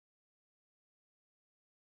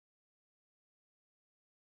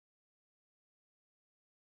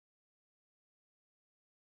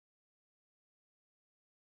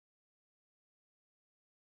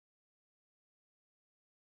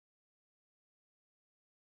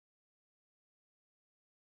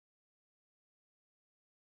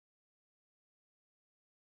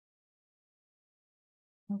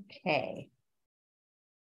Okay.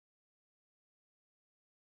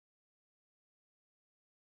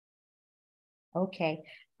 Okay.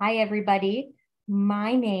 Hi, everybody.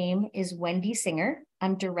 My name is Wendy Singer.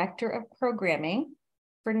 I'm Director of Programming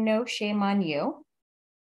for No Shame on You.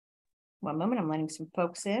 One moment, I'm letting some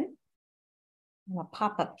folks in. And a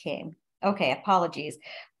pop-up came. Okay, apologies.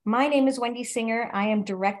 My name is Wendy Singer. I am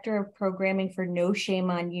Director of Programming for No Shame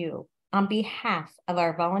on You. On behalf of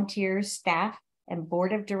our volunteers, staff, and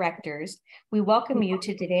Board of Directors, we welcome you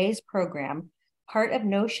to today's program, part of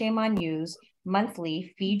No Shame on You's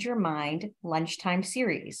monthly Feed Your Mind lunchtime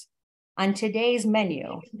series. On today's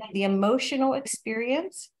menu, the emotional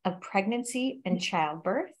experience of pregnancy and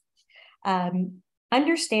childbirth,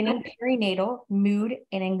 understanding perinatal mood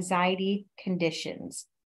and anxiety conditions.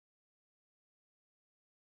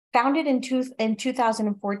 Founded in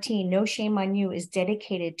 2014, No Shame on You is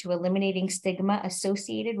dedicated to eliminating stigma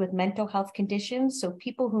associated with mental health conditions so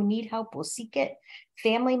people who need help will seek it.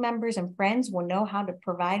 Family members and friends will know how to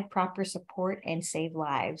provide proper support and save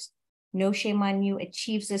lives. No Shame on You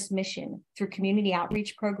achieves this mission through community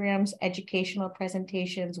outreach programs, educational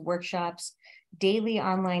presentations, workshops, daily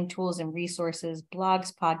online tools and resources,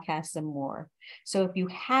 blogs, podcasts, and more. So if you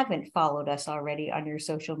haven't followed us already on your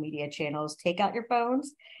social media channels, take out your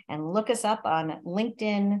phones and look us up on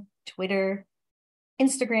LinkedIn, Twitter,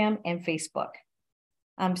 Instagram, and Facebook.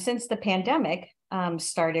 Since the pandemic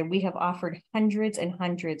started, we have offered hundreds and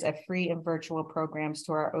hundreds of free and virtual programs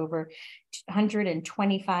to our over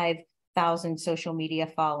 125,000 social media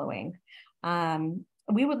following.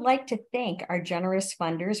 We would like to thank our generous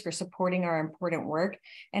funders for supporting our important work,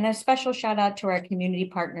 and a special shout out to our community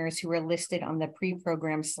partners who are listed on the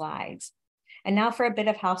pre-program slides. And now for a bit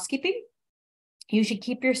of housekeeping. You should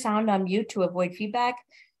keep your sound on mute to avoid feedback.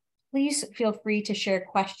 Please feel free to share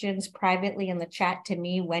questions privately in the chat to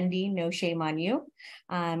me, Wendy, No Shame on You.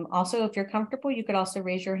 Also, if you're comfortable, you could also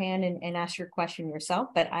raise your hand and ask your question yourself,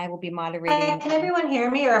 but I will be moderating. Can everyone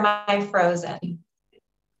hear me, or am I frozen?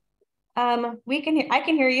 I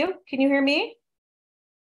can hear you. Can you hear me?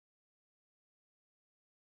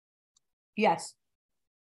 Yes.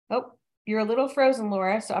 Oh, you're a little frozen,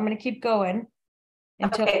 Laura, so I'm going to keep going.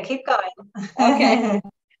 Okay, keep going. Okay.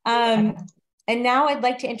 And now I'd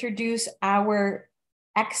like to introduce our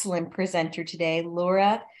excellent presenter today.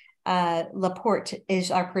 Laura LaPorte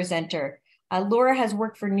is our presenter. Laura has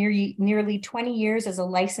worked for nearly 20 years as a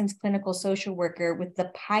licensed clinical social worker with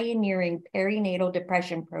the pioneering perinatal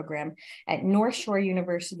depression program at NorthShore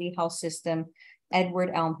University HealthSystem, Edward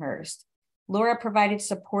Elmhurst. Laura provided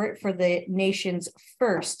support for the nation's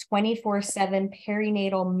first 24/7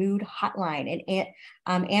 perinatal mood hotline and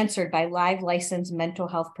answered by live licensed mental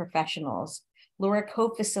health professionals. Laura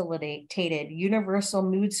co-facilitated universal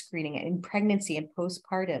mood screening in pregnancy and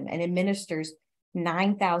postpartum and administers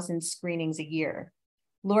 9,000 screenings a year.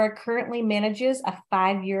 Laura currently manages a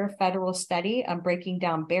 5-year federal study on breaking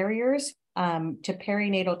down barriers to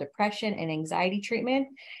perinatal depression and anxiety treatment.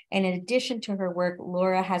 And in addition to her work,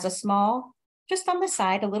 Laura has a small, just on the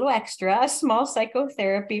side, a little extra, a small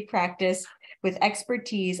psychotherapy practice with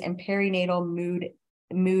expertise in perinatal mood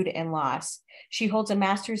and loss. She holds a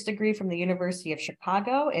master's degree from the University of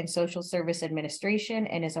Chicago in social service administration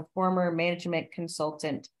and is a former management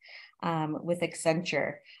consultant with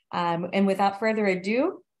Accenture. And without further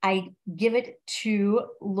ado, I give it to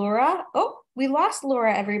Laura. Oh, we lost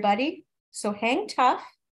Laura, everybody. So hang tough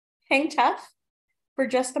for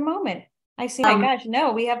just a moment. I see, my gosh,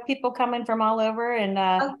 no, we have people coming from all over, and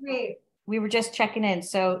we were just checking in.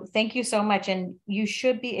 So thank you so much. And you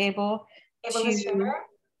should be able to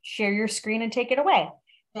share your screen and take it away.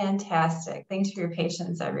 Fantastic. Thanks for your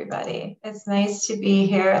patience, everybody. It's nice to be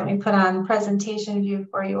here. Let me put on presentation view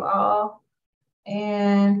for you all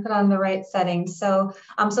and put on the right settings. So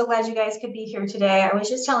I'm so glad you guys could be here today. I was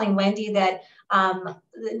just telling Wendy that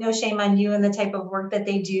No Shame on You and the type of work that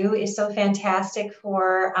they do is so fantastic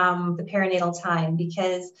for the perinatal time,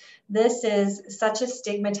 because this is such a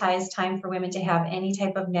stigmatized time for women to have any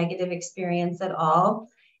type of negative experience at all.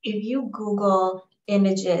 If you Google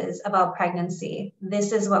images about pregnancy,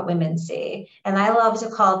 this is what women see. And I love to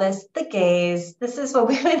call this the gaze. This is what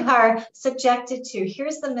women are subjected to.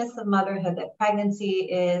 Here's the myth of motherhood, that pregnancy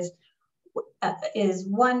is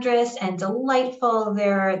wondrous and delightful.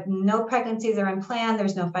 There are no pregnancies are unplanned.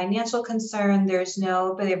 There's no financial concern. They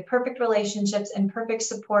have perfect relationships and perfect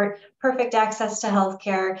support, perfect access to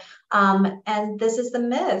healthcare. And this is the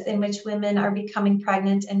myth in which women are becoming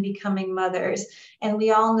pregnant and becoming mothers. And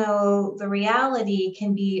we all know the reality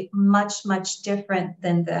can be much, much different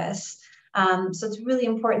than this. So it's really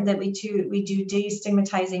important that we do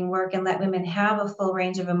destigmatizing work and let women have a full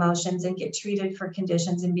range of emotions and get treated for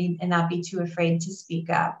conditions and not be too afraid to speak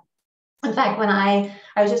up. In fact, when I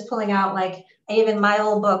was just pulling out, like, even my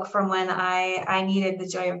old book from when I needed the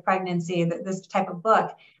joy of pregnancy, this type of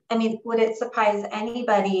book. I mean, would it surprise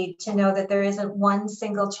anybody to know that there isn't one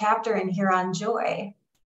single chapter in here on joy?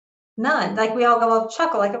 None. Like, we all go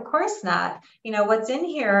chuckle, like, of course not. You know, what's in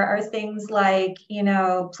here are things like, you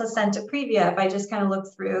know, placenta previa. If I just kind of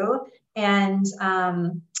look through, and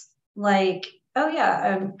like, oh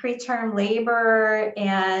yeah, preterm labor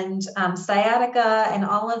and sciatica and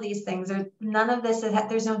all of these things. None of this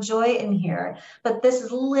there's no joy in here. But this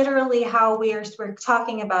is literally how we're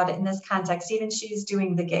talking about it in this context. Even she's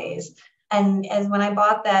doing the gaze. And as when I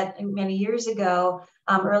bought that many years ago,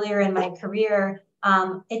 earlier in my career,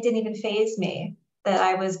 it didn't even faze me that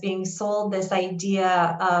I was being sold this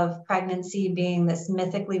idea of pregnancy being this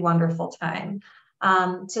mythically wonderful time.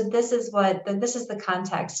 So this is the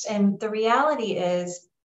context. And the reality is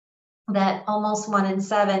that almost 1 in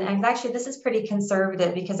 7, and actually this is pretty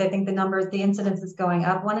conservative because I think the incidence is going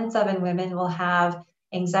up. 1 in 7 women will have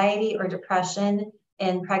anxiety or depression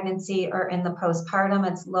in pregnancy or in the postpartum.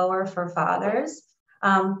 It's lower for fathers.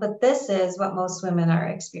 But this is what most women are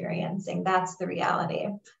experiencing. That's the reality.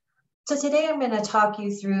 So today I'm going to talk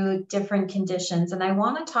you through different conditions, and I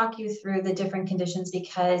want to talk you through the different conditions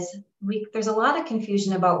because there's a lot of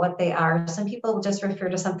confusion about what they are. Some people just refer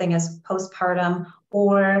to something as postpartum,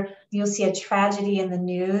 or you'll see a tragedy in the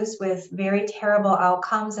news with very terrible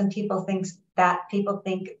outcomes, and people think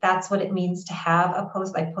that's what it means to have a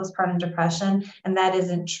postpartum depression, and that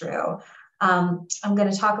isn't true. I'm going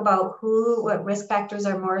to talk about what risk factors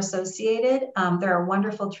are more associated. There are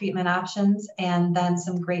wonderful treatment options and then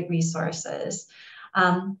some great resources.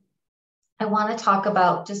 I want to talk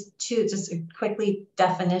about just a quickly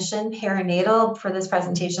definition. Perinatal, for this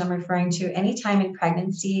presentation, I'm referring to any time in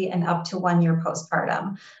pregnancy and up to 1 year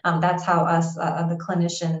postpartum. That's how us, the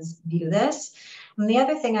clinicians, view this. And the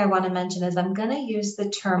other thing I want to mention is I'm going to use the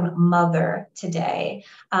term mother today,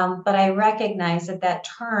 but I recognize that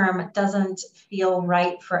term doesn't feel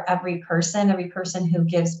right for every person who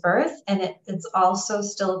gives birth, and it's also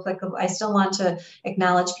still applicable. I still want to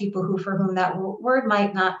acknowledge people for whom that word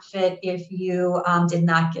might not fit if you did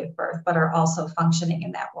not give birth, but are also functioning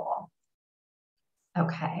in that role.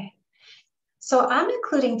 Okay. So I'm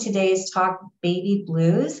including today's talk, baby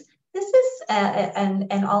blues. This is,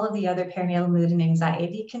 and all of the other perinatal mood and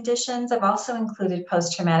anxiety conditions. I've also included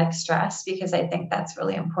post-traumatic stress because I think that's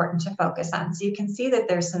really important to focus on. So you can see that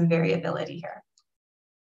there's some variability here.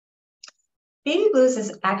 Baby blues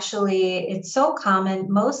is it's so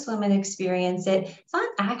common. Most women experience it. It's not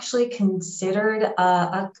actually considered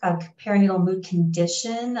a perinatal mood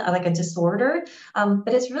condition, like a disorder,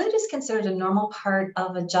 but it's really just considered a normal part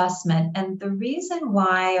of adjustment. And the reason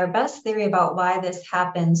why, our best theory about why this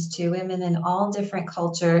happens to women in all different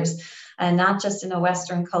cultures, and not just in a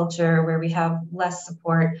Western culture where we have less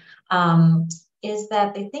support, is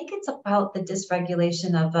that they think it's about the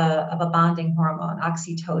dysregulation of a bonding hormone,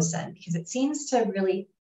 oxytocin, because it seems to really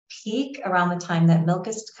peak around the time that milk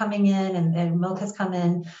is coming in and milk has come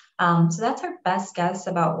in. So that's our best guess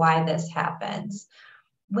about why this happens.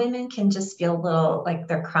 Women can just feel a little like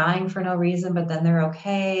they're crying for no reason, but then they're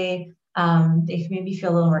okay. They maybe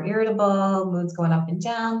feel a little more irritable, moods going up and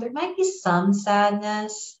down. There might be some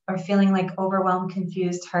sadness or feeling like overwhelmed,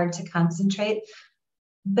 confused, hard to concentrate.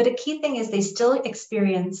 But a key thing is they still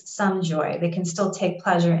experience some joy. They can still take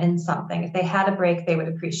pleasure in something. If they had a break, they would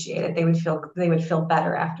appreciate it. They would feel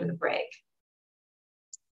better after the break.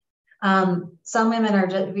 Some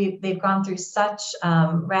women they've gone through such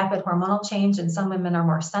rapid hormonal change, and some women are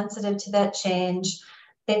more sensitive to that change.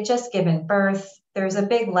 They've just given birth. There's a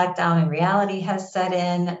big letdown in reality has set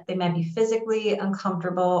in. They might be physically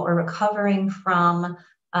uncomfortable or recovering from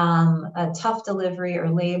a tough delivery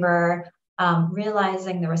or labor.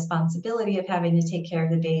 Realizing the responsibility of having to take care of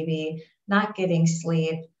the baby, not getting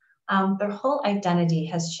sleep, their whole identity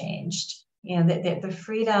has changed. You know, the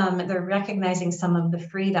freedom, they're recognizing some of the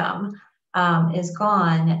freedom is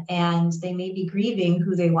gone, and they may be grieving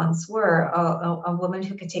who they once were, a woman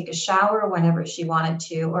who could take a shower whenever she wanted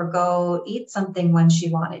to, or go eat something when she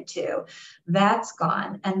wanted to. That's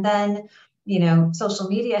gone. And then, you know, social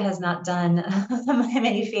media has not done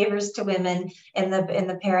many favors to women in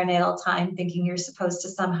the perinatal time, thinking you're supposed to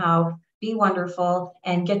somehow be wonderful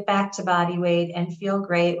and get back to body weight and feel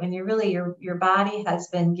great when you're really, your body has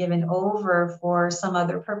been given over for some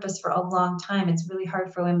other purpose for a long time. It's really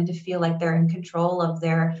hard for women to feel like they're in control of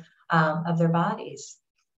their bodies.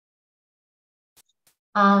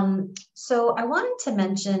 So I wanted to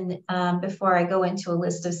mention, before I go into a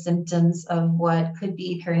list of symptoms of what could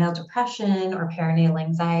be perinatal depression or perinatal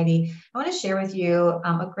anxiety, I want to share with you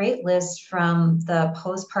a great list from the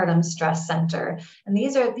Postpartum Stress Center. And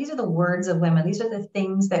these are the words of women. These are the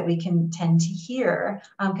things that we can tend to hear,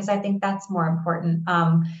 because I think that's more important.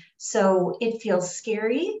 So it feels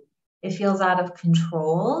scary. It feels out of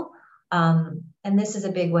control. And this is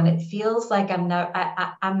a big one. It feels like I'm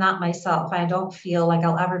not myself. I don't feel like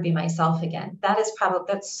I'll ever be myself again. That's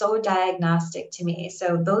so diagnostic to me.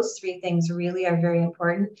 So those three things really are very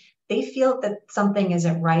important. They feel that something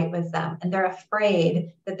isn't right with them, and they're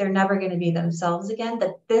afraid that they're never going to be themselves again,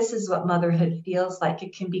 that this is what motherhood feels like.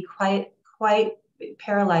 It can be quite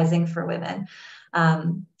paralyzing for women.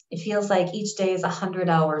 It feels like each day is 100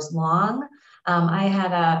 hours long. I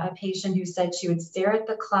had a patient who said she would stare at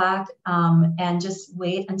the clock and just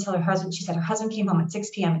wait until she said her husband came home at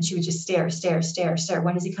 6 p.m. and she would just stare.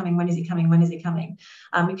 When is he coming? When is he coming? When is he coming?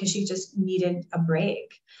 Because she just needed a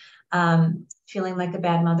break. Feeling like a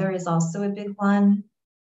bad mother is also a big one.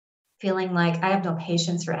 Feeling like I have no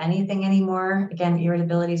patience for anything anymore. Again,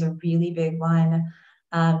 irritability is a really big one.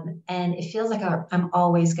 And it feels like I'm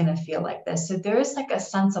always going to feel like this. So there's like a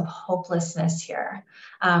sense of hopelessness here.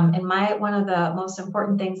 And one of the most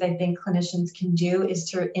important things I think clinicians can do is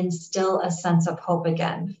to instill a sense of hope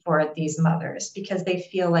again for these mothers, because they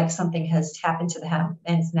feel like something has happened to them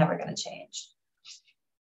and it's never going to change.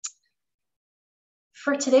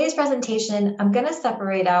 For today's presentation, I'm going to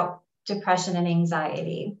separate out depression and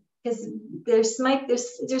anxiety, because there's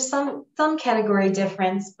some category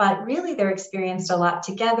difference, but really they're experienced a lot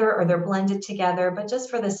together, or they're blended together. But just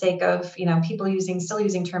for the sake of people still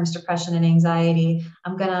using terms depression and anxiety,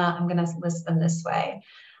 I'm gonna list them this way.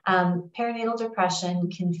 Perinatal depression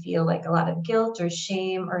can feel like a lot of guilt or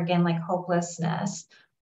shame, or again like hopelessness.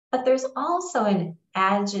 But there's also an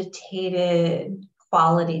agitated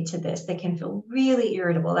quality to this that can feel really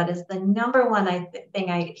irritable. That is the number one thing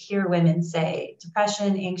I hear women say: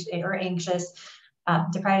 depression, anxious,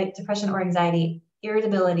 depression or anxiety.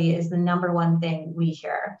 Irritability is the number one thing we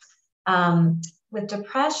hear. With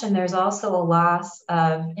depression, there's also a loss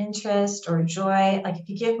of interest or joy. Like if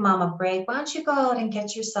you give mom a break, why don't you go out and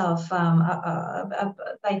get yourself a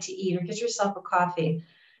bite to eat, or get yourself a coffee?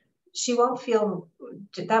 She won't feel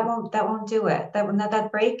that won't do it. That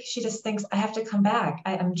break, she just thinks, I have to come back.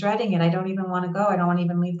 I'm dreading it. I don't even want to go. I don't want to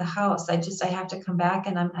even leave the house. I have to come back,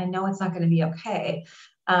 and I know it's not going to be okay.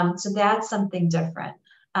 So that's something different.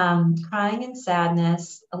 Crying and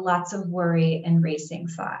sadness, lots of worry and racing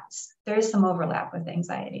thoughts. There is some overlap with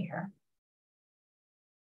anxiety here.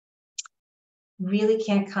 Really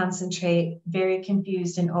can't concentrate, very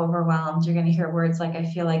confused and overwhelmed. You're going to hear words like, I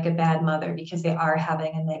feel like a bad mother, because they are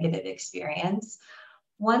having a negative experience.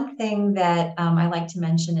 One thing that I like to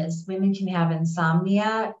mention is women can have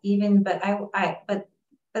insomnia, but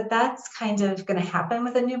that's kind of going to happen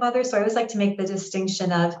with a new mother. So I always like to make the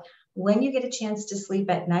distinction of, when you get a chance to sleep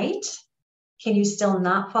at night, can you still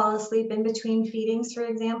not fall asleep in between feedings, for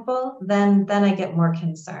example? Then I get more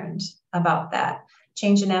concerned about that.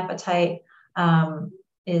 Change in appetite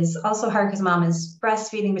is also hard, because mom is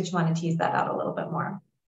breastfeeding, but you want to tease that out a little bit more.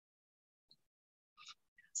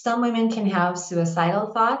 Some women can have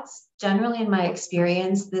suicidal thoughts. Generally, in my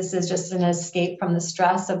experience, this is just an escape from the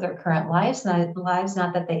stress of their current lives, not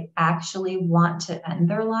that they actually want to end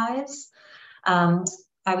their lives.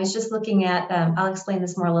 I was just looking at, I'll explain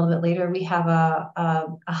this more a little bit later. We have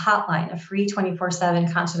a hotline, a free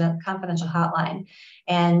 24/7 confidential hotline.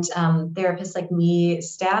 And therapists like me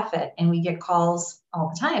staff it, and we get calls all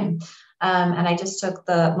the time. And I just took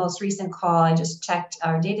the most recent call. I just checked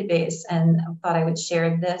our database and thought I would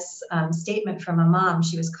share this statement from a mom.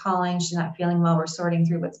 She was calling, she's not feeling well. We're sorting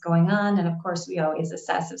through what's going on. And of course, we always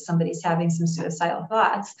assess if somebody's having some suicidal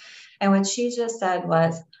thoughts. And what she just said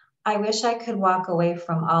was, I wish I could walk away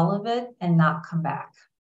from all of it and not come back.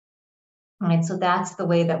 All right, so that's the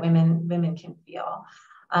way that women can feel.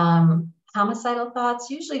 Homicidal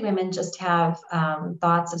thoughts, usually women just have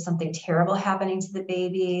thoughts of something terrible happening to the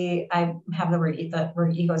baby. I have the word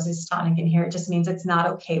egosystonic in here. It just means it's not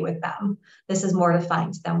okay with them. This is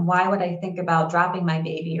mortifying to them. Why would I think about dropping my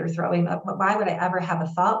baby or throwing up? Why would I ever have a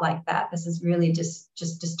thought like that? This is really just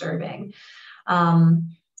disturbing.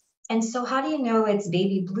 And so how do you know it's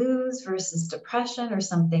baby blues versus depression or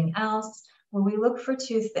something else? Well, we look for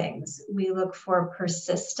two things. We look for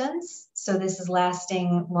persistence. So this is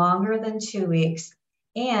lasting longer than 2 weeks,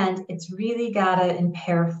 and it's really got to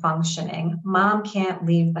impair functioning. Mom can't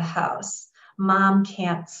leave the house. Mom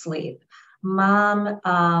can't sleep. Mom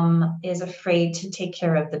is afraid to take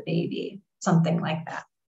care of the baby, something like that.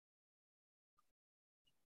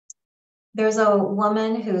 There's a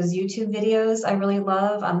woman whose YouTube videos I really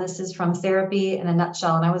love. This is from Therapy in a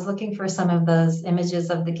Nutshell. And I was looking for some of those images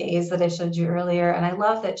of the gays that I showed you earlier. And I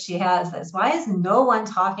love that she has this. Why is no one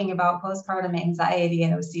talking about postpartum anxiety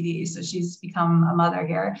and OCD? So she's become a mother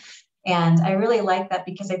here. And I really like that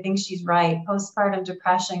because I think she's right. Postpartum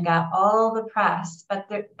depression got all the press,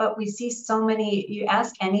 but we see so many. You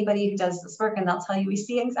ask anybody who does this work and they'll tell you we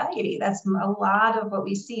see anxiety. That's a lot of what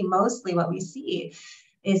we see, mostly what we see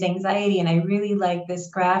is anxiety. And I really like this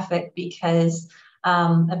graphic because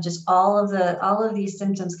of just all of these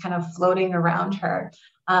symptoms kind of floating around her.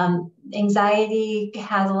 Anxiety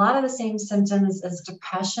has a lot of the same symptoms as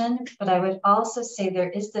depression, but I would also say there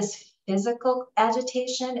is this physical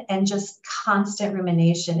agitation and just constant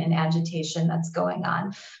rumination and agitation that's going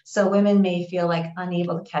on. So women may feel like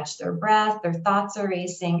unable to catch their breath, their thoughts are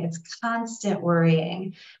racing, it's constant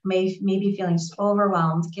worrying, maybe feeling just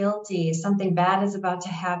overwhelmed, guilty, something bad is about to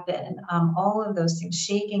happen, all of those things,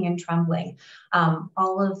 shaking and trembling,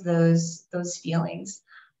 all of those feelings.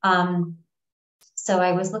 So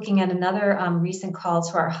I was looking at another recent call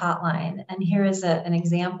to our hotline, and here is an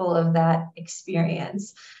example of that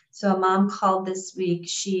experience. So a mom called this week.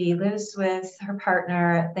 She lives with her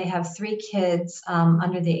partner. They have 3 kids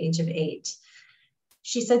under the age of 8.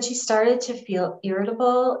 She said she started to feel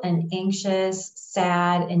irritable and anxious,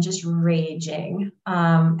 sad, and just raging.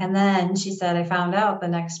 And then she said, I found out the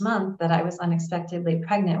next month that I was unexpectedly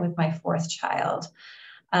pregnant with my 4th child.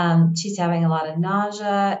 She's having a lot of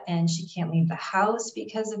nausea and she can't leave the house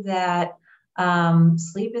because of that.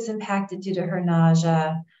 Sleep is impacted due to her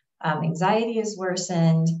nausea. Anxiety is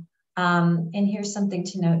worsened. And here's something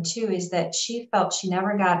to note too, is that she felt she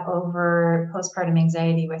never got over postpartum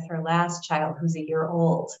anxiety with her last child, who's a year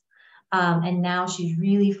old. And now she's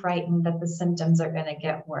really frightened that the symptoms are going to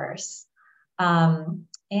get worse.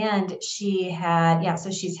 And she had, so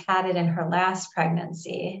she's had it in her last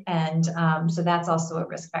pregnancy. And so that's also a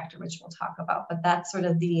risk factor, which we'll talk about. But that's sort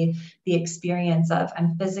of the experience of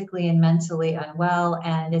I'm physically and mentally unwell,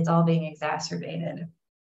 and it's all being exacerbated.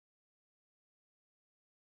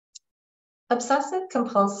 Obsessive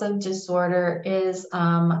compulsive disorder is,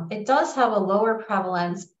 it does have a lower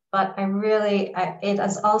prevalence, but it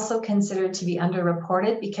is also considered to be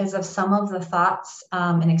underreported because of some of the thoughts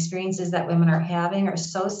and experiences that women are having are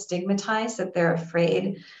so stigmatized that they're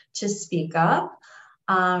afraid to speak up.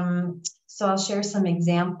 So I'll share some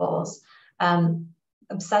examples.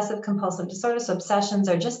 Obsessive compulsive disorder, so obsessions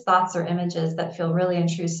are just thoughts or images that feel really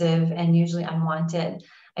intrusive and usually unwanted.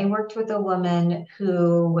 I worked with a woman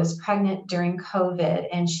who was pregnant during COVID,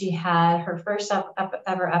 and she had her first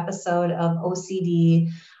ever episode of OCD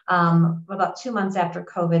about 2 months after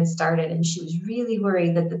COVID started. And she was really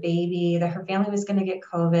worried that her family was going to get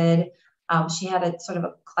COVID. She had a sort of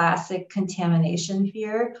a classic contamination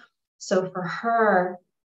fear. So for her,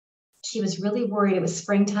 she was really worried. It was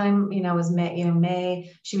springtime, it was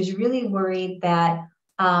May. She was really worried that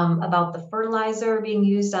about the fertilizer being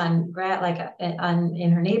used in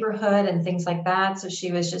her neighborhood and things like that. So she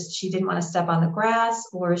didn't want to step on the grass,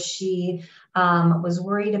 or she was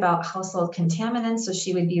worried about household contaminants. So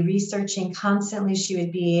she would be researching constantly. She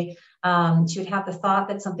would have the thought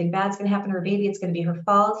that something bad's going to happen to her baby. It's going to be her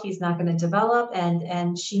fault. He's not going to develop.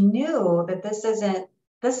 And she knew that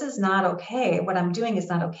this is not okay. What I'm doing is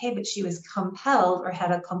not okay, but she was compelled or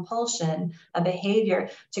had a compulsion, a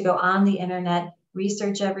behavior to go on the internet,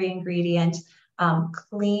 research every ingredient,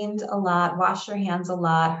 cleaned a lot, washed her hands a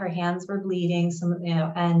lot. Her hands were bleeding, so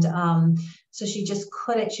she just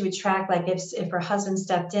couldn't. She would track, like if her husband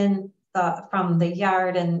stepped in from the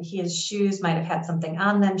yard and his shoes might have had something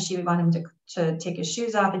on them, she would want him to take his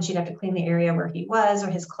shoes off, and she'd have to clean the area where he was,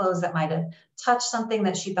 or his clothes that might have touched something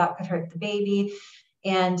that she thought could hurt the baby.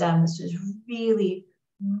 And this was really,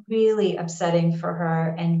 really upsetting for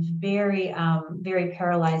her and very, very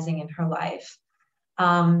paralyzing in her life.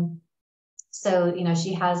 So,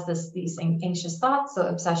 she has these anxious thoughts. So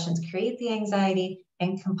obsessions create the anxiety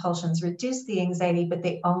and compulsions reduce the anxiety, but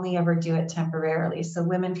they only ever do it temporarily. So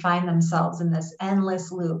women find themselves in this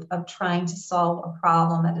endless loop of trying to solve a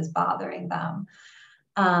problem that is bothering them.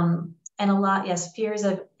 And a lot, yes, fears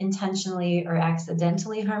of intentionally or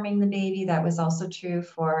accidentally harming the baby. That was also true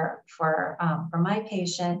for my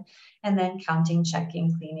patient. And then counting,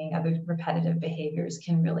 checking, cleaning, other repetitive behaviors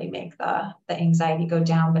can really make the anxiety go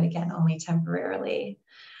down, but again, only temporarily.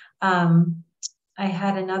 I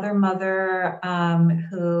had another mother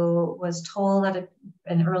who was told at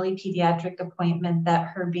an early pediatric appointment that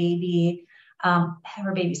her baby's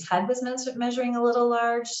head was measuring a little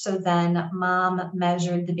large. So then mom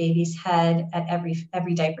measured the baby's head at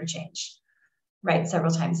every diaper change, right,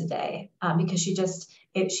 several times a day, because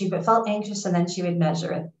She felt anxious and then she would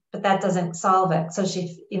measure it, but that doesn't solve it. So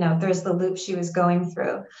she, there's the loop she was going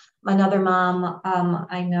through. Another mom,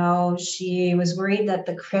 I know, she was worried that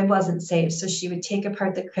the crib wasn't safe. So she would take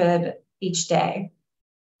apart the crib each day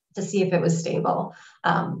to see if it was stable.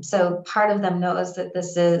 So part of them knows that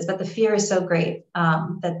but the fear is so great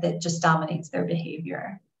that just dominates their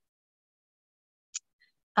behavior.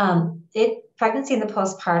 Pregnancy in the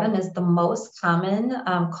postpartum is the most common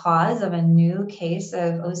cause of a new case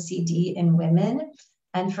of OCD in women.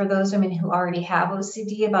 And for those women who already have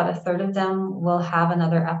OCD, about a third of them will have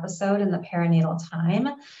another episode in the perinatal time.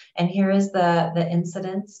 And here is the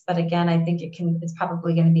incidence. But again, I think it's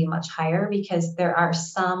probably going to be much higher because there are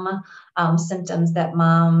some symptoms that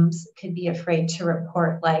moms could be afraid to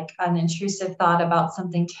report, like an intrusive thought about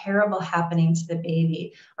something terrible happening to the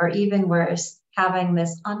baby, or even worse, having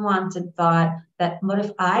this unwanted thought that, what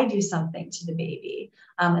if I do something to the baby?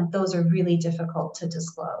 And those are really difficult to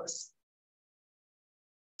disclose.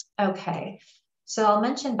 Okay, so I'll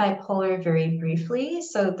mention bipolar very briefly.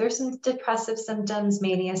 So there's some depressive symptoms,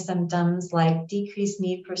 mania symptoms, like decreased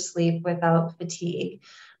need for sleep without fatigue.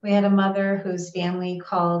 We had a mother whose family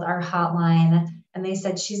called our hotline and they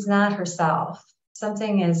said she's not herself.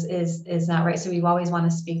 Something is not right. So we always want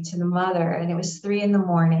to speak to the mother. And it was 3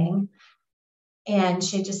 a.m. and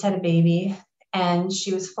she just had a baby. And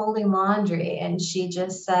she was folding laundry and she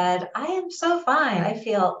just said, I am so fine. I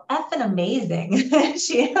feel effing amazing.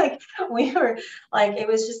 We were like, it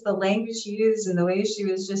was just the language she used and the way she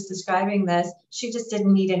was just describing this. She just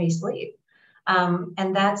didn't need any sleep.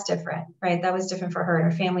 And that's different, right? That was different for her. And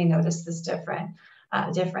her family noticed this difference.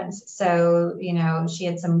 So, she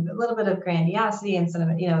had a little bit of grandiosity and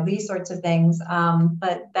some, these sorts of things.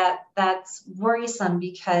 But that's worrisome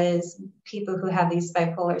because people who have these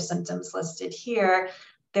bipolar symptoms listed here,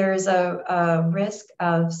 there's a risk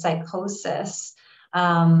of psychosis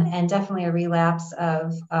and definitely a relapse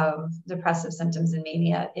of depressive symptoms and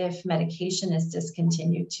mania if medication is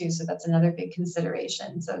discontinued too. So that's another big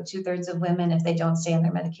consideration. So 2/3 of women, if they don't stay on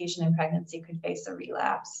their medication in pregnancy, could face a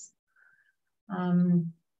relapse.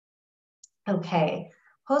 Okay,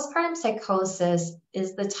 postpartum psychosis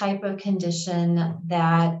is the type of condition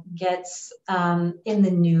that gets in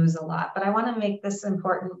the news a lot, but I want to make this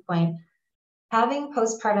important point. Having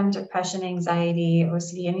postpartum depression, anxiety,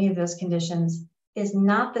 OCD, any of those conditions is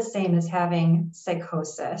not the same as having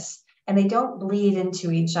psychosis, and they don't bleed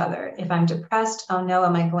into each other. If I'm depressed, oh no,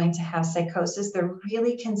 am I going to have psychosis? They're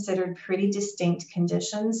really considered pretty distinct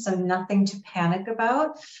conditions, so nothing to panic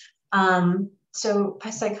about. So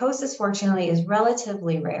psychosis, fortunately, is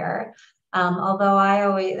relatively rare.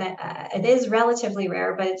 Although it is relatively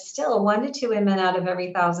rare, but it's still 1 to 2 women out of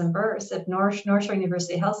every 1,000 births. If NorthShore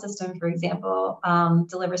University HealthSystem, for example,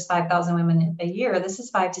 delivers 5,000 women a year, this is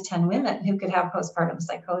 5 to 10 women who could have postpartum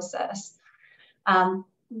psychosis.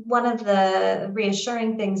 One of the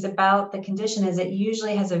reassuring things about the condition is it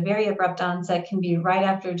usually has a very abrupt onset, can be right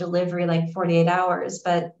after delivery, like 48 hours,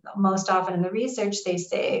 but most often in the research, they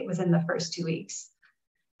say within the first 2 weeks.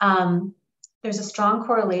 There's a strong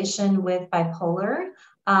correlation with bipolar.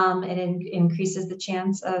 It increases the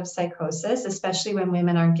chance of psychosis, especially when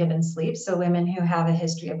women aren't given sleep. So women who have a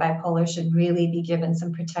history of bipolar should really be given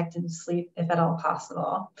some protected sleep if at all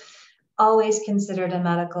possible. Always considered a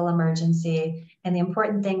medical emergency. And the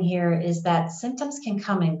important thing here is that symptoms can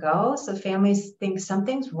come and go. So families think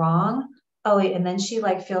something's wrong. Oh, wait, and then she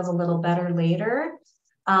feels a little better later.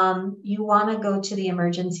 You want to go to the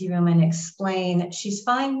emergency room and explain she's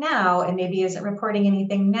fine now and maybe isn't reporting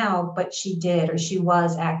anything now, but she did or she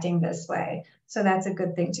was acting this way. So that's a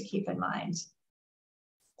good thing to keep in mind.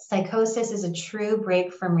 Psychosis is a true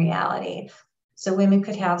break from reality. So women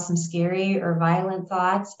could have some scary or violent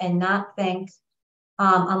thoughts and not think,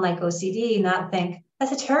 unlike OCD, not think,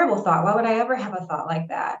 that's a terrible thought. Why would I ever have a thought like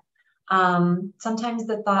that? Sometimes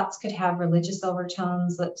the thoughts could have religious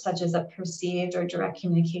overtones, such as a perceived or direct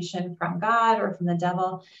communication from God or from the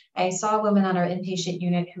devil. I saw a woman on our inpatient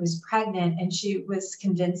unit who was pregnant and she was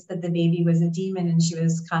convinced that the baby was a demon and she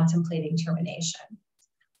was contemplating termination.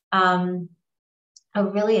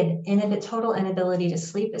 Total inability to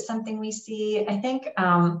sleep is something we see. I think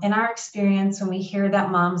in our experience, when we hear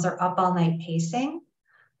that moms are up all night pacing,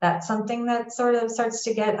 that's something that sort of starts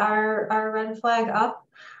to get our red flag up,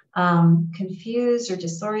 confused or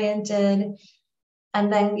disoriented.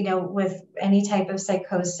 And then, with any type of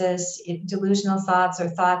psychosis, delusional thoughts or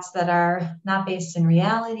thoughts that are not based in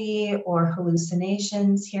reality or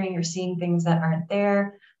hallucinations, hearing or seeing things that aren't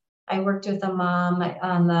there. I worked with a mom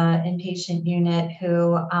on the inpatient unit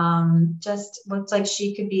who just looked like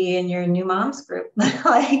she could be in your new moms group,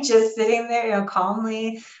 like just sitting there,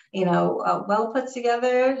 calmly, well put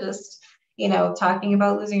together, just, talking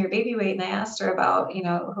about losing her baby weight. And I asked her about,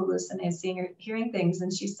 hallucinating or hearing things.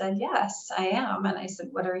 And she said, yes, I am. And I said,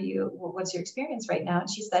 what's your experience right now? And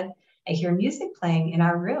she said, I hear music playing in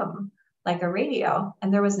our room, like a radio,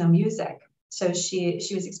 and there was no music. So she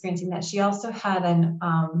was experiencing that. She also had an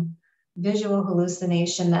visual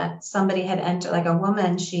hallucination that somebody had entered, like a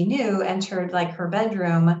woman she knew entered like her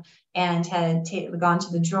bedroom and had gone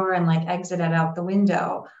to the drawer and like exited out the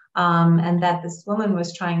window. And that this woman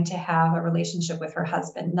was trying to have a relationship with her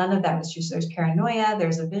husband. None of that was true. So there's paranoia,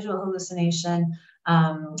 there's a visual hallucination,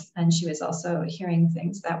 and she was also hearing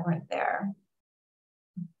things that weren't there.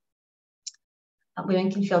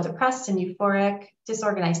 Women can feel depressed and euphoric,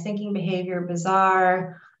 disorganized thinking behavior,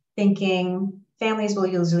 bizarre thinking. Families will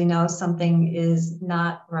usually know something is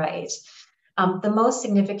not right. The most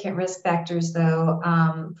significant risk factors, though,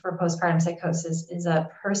 for postpartum psychosis is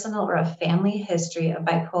a personal or a family history of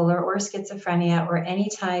bipolar or schizophrenia or any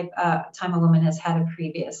time a woman has had a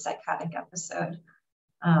previous psychotic episode.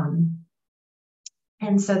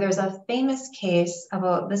 And so there's a famous case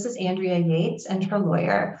about, this is Andrea Yates and her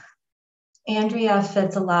lawyer. Andrea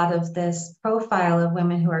fits a lot of this profile of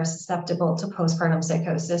women who are susceptible to postpartum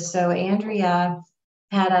psychosis. So Andrea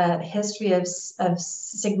had a history of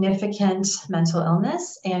significant mental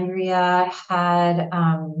illness. Andrea had,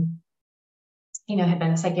 had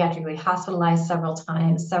been psychiatrically hospitalized several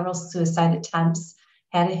times, several suicide attempts,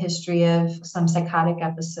 had a history of some psychotic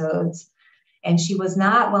episodes, and she was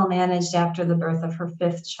not well managed after the birth of her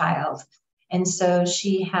 5th child. And so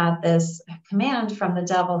she had this command from the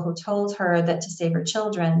devil who told her that to save her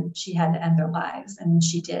children, she had to end their lives, and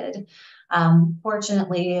she did.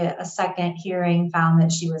 Fortunately, a second hearing found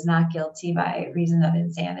that she was not guilty by reason of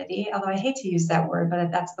insanity, although I hate to use that word,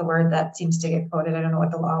 but that's the word that seems to get quoted. I don't know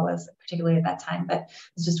what the law was, particularly at that time, but it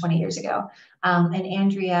was just 20 years ago. And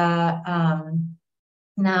Andrea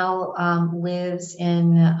now lives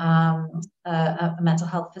in a mental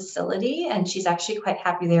health facility, and she's actually quite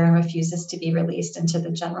happy there and refuses to be released into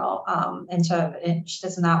the general, she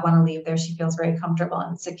does not want to leave there. She feels very comfortable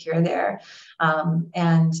and secure there,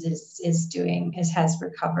 and has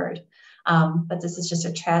recovered. But this is just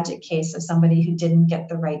a tragic case of somebody who didn't get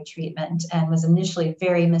the right treatment and was initially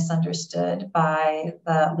very misunderstood by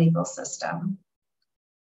the legal system.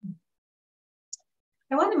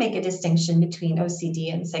 I want to make a distinction between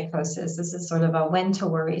OCD and psychosis. This is sort of a when to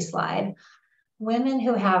worry slide. Women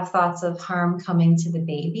who have thoughts of harm coming to the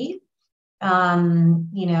baby,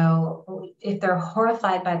 if they're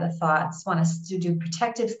horrified by the thoughts, want to do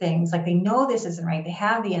protective things, like they know this isn't right, they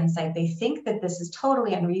have the insight, they think that this is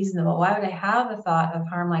totally unreasonable. Why would I have a thought of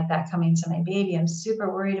harm like that coming to my baby? I'm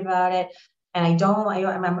super worried about it. And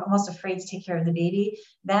I'm almost afraid to take care of the baby.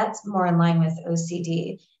 That's more in line with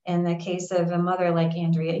OCD. In the case of a mother like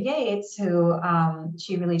Andrea Yates, who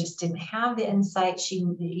she really just didn't have the insight, she,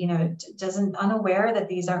 unaware that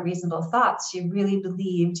these aren't reasonable thoughts. She really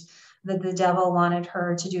believed that the devil wanted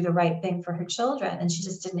her to do the right thing for her children. And she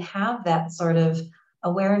just didn't have that sort of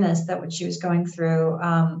awareness that what she was going through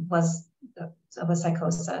was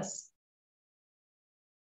psychosis.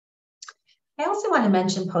 I also want to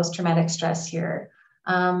mention post-traumatic stress here.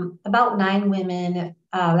 About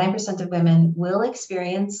 9% of women will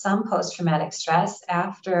experience some post-traumatic stress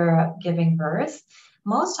after giving birth.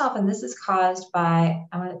 Most often this is caused by,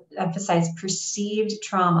 I want to emphasize, perceived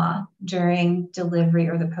trauma during delivery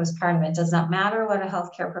or the postpartum. It does not matter what a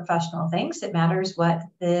healthcare professional thinks, it matters what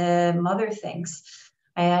the mother thinks.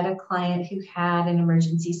 I had a client who had an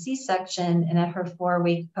emergency C-section, and at her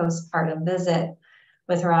 4-week postpartum visit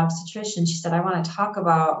with her obstetrician, she said, I want to talk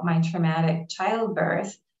about my traumatic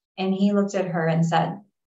childbirth. And he looked at her and said,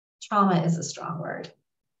 trauma is a strong word.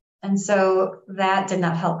 And so that did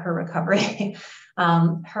not help her recovery.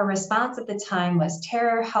 Her response at the time was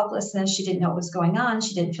terror, helplessness. She didn't know what was going on.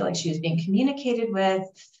 She didn't feel like she was being communicated with.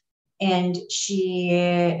 And she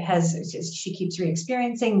keeps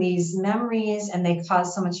re-experiencing these memories, and they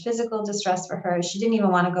cause so much physical distress for her. She didn't even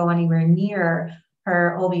want to go anywhere near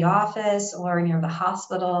her OB office or near the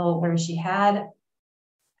hospital where she had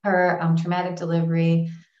her traumatic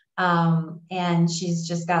delivery. And she's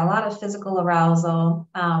just got a lot of physical arousal.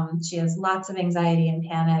 She has lots of anxiety and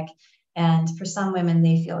panic. And for some women,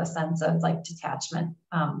 they feel a sense of like detachment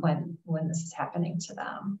when this is happening to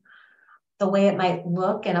them. The way it might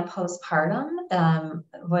look in a postpartum,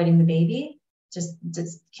 avoiding the baby, just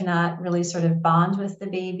cannot really sort of bond with the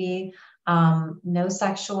baby, no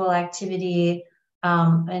sexual activity,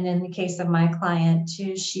 And in the case of my client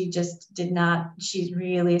too, she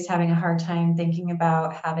really is having a hard time thinking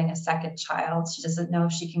about having a second child. She doesn't know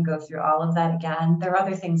if she can go through all of that again. There are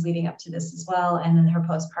other things leading up to this as well, and then her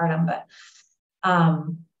postpartum, but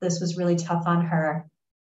this was really tough on her.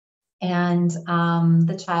 And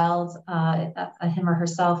the child, him or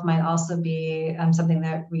herself, might also be something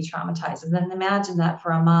that re-traumatizes. And then imagine that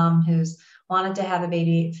for a mom who's wanted to have a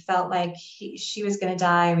baby, felt like she was going to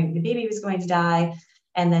die, or maybe the baby was going to die,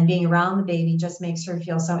 and then being around the baby just makes her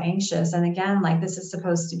feel so anxious. And again, like, this is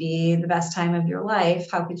supposed to be the best time of your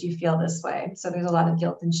life. How could you feel this way? So there's a lot of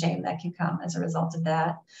guilt and shame that can come as a result of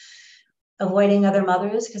that. Avoiding other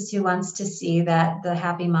mothers, because who wants to see that the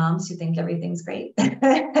happy moms who think everything's great?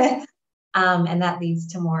 And that leads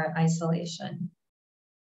to more isolation.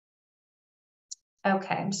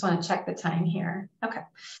 Okay, I just want to check the time here. Okay.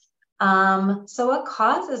 So what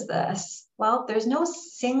causes this? Well, there's no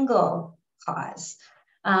single cause,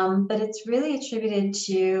 but it's really attributed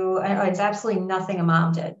to, it's absolutely nothing a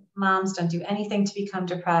mom did. Moms don't do anything to become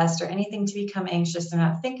depressed or anything to become anxious. They're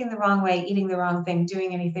not thinking the wrong way, eating the wrong thing,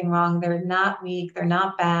 doing anything wrong. They're not weak. They're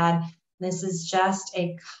not bad. This is just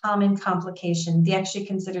a common complication, actually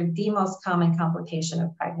considered the most common complication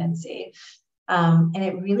of pregnancy. And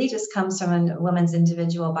it really just comes from a woman's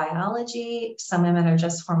individual biology. Some women are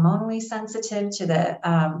just hormonally sensitive to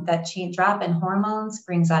that drop in hormones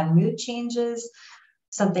brings on mood changes,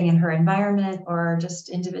 something in her environment, or just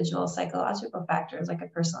individual psychological factors like a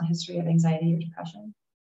personal history of anxiety or depression.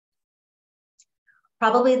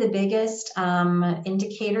 Probably the biggest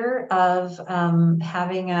indicator of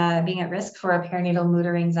being at risk for a perinatal mood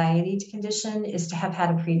or anxiety condition is to have had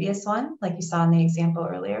a previous one, like you saw in the example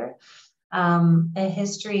earlier. A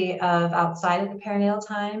history of, outside of the perinatal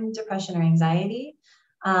time, depression or anxiety,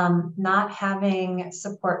 not having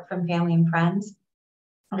support from family and friends.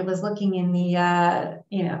 I was looking in the,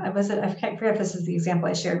 I can't forget if this is the example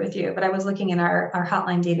I shared with you, but I was looking in our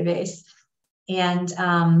hotline database. And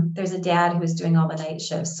there's a dad who was doing all the night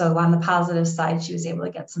shifts. So on the positive side, she was able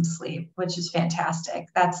to get some sleep, which is fantastic.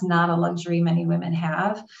 That's not a luxury many women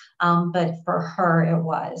have, but for her, it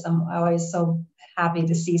was. I'm always so happy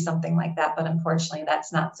to see something like that, but unfortunately,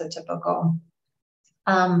 that's not so typical.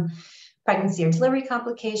 Pregnancy or delivery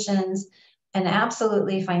complications, and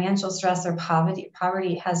absolutely financial stress or poverty.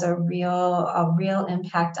 Poverty has a real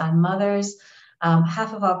impact on mothers.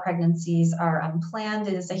 Half of all pregnancies are unplanned.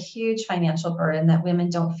 It is a huge financial burden that women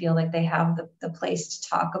don't feel like they have the place to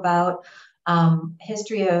talk about.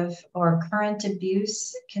 History of or current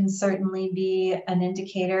abuse can certainly be an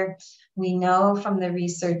indicator. We know from the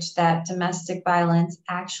research that domestic violence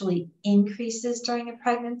actually increases during a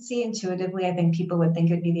pregnancy. Intuitively, I think people would think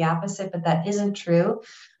it would be the opposite, but that isn't true.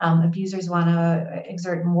 Abusers want to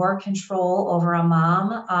exert more control over a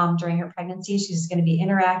mom during her pregnancy. She's going to be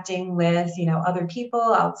interacting with, other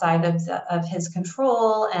people outside of his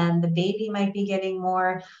control, and the baby might be getting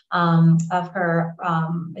more of her.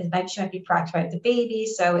 She might be preoccupied with the baby,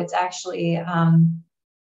 so it's actually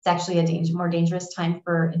a more dangerous time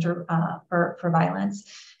for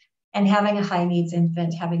violence. And having a high needs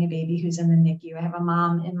infant, having a baby who's in the NICU. I have a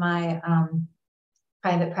mom in my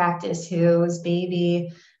private practice whose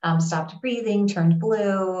baby stopped breathing, turned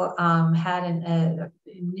blue, had a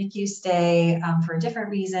NICU stay for a different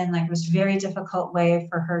reason. Like, it was a very difficult way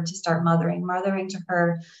for her to start mothering. Mothering to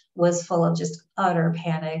her was full of just utter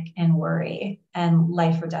panic and worry and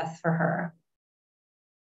life or death for her.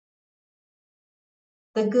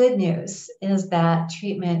 The good news is that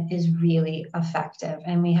treatment is really effective,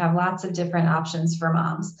 and we have lots of different options for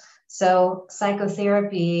moms. So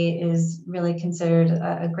psychotherapy is really considered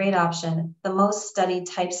a great option. The most studied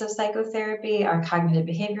types of psychotherapy are cognitive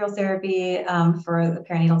behavioral therapy for the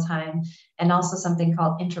perinatal time, and also something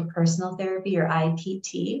called interpersonal therapy, or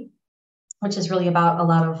IPT, which is really about a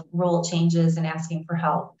lot of role changes and asking for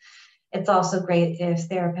help. It's also great if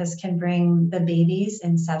therapists can bring the babies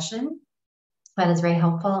in session. That is very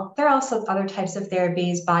helpful. There are also other types of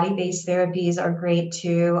therapies. Body-based therapies are great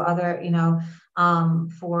too. Other,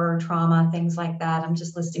 for trauma, things like that. I'm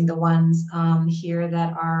just listing the ones here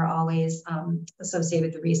that are always associated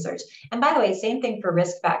with the research. And by the way, same thing for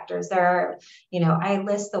risk factors. There are, I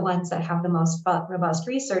list the ones that have the most robust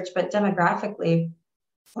research, but demographically,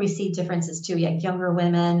 we see differences too. Younger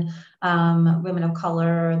women, women of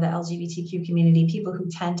color, the LGBTQ community, people who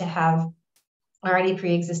tend to have already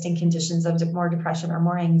pre-existing conditions of more depression or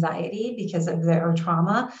more anxiety because of their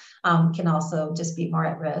trauma can also just be more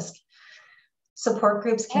at risk. Support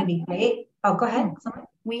groups can be great. Oh, go ahead.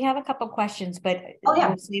 We have a couple questions, but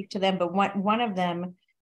we'll leave to them. But one of them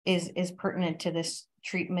is pertinent to this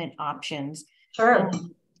treatment options. Sure.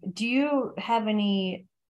 Do you have any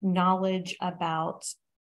knowledge about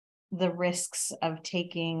the risks of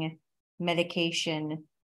taking medication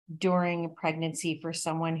during pregnancy for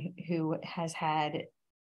someone who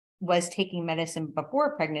was taking medicine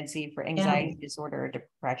before pregnancy for anxiety disorder or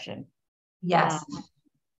depression? Yes.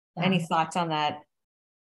 Any thoughts on that?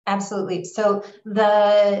 Absolutely. So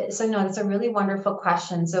no, that's a really wonderful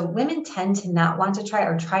question. So women tend to not want to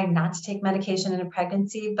try not to take medication in a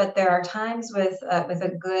pregnancy, but there are times with a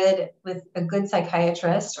good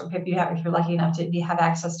psychiatrist, or if you're lucky enough to have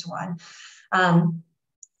access to one.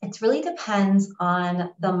 It really depends on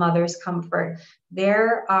the mother's comfort.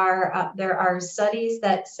 There are studies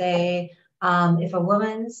that say if a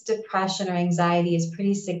woman's depression or anxiety is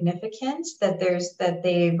pretty significant, that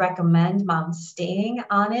they recommend moms staying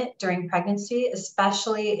on it during pregnancy,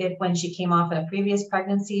 especially if when she came off in a previous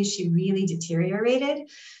pregnancy, she really deteriorated.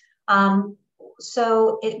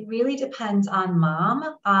 So it really depends on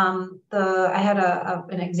mom. I had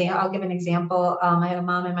an example. I'll give an example. I had a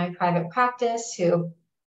mom in my private practice who,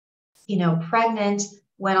 pregnant,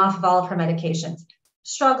 went off of all of her medications,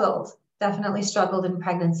 definitely struggled in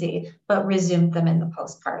pregnancy, but resumed them in the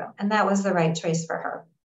postpartum. And that was the right choice for her.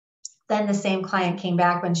 Then the same client came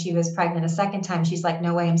back when she was pregnant a second time. She's like,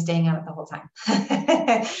 no way, I'm staying on it the whole time.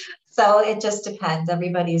 So it just depends.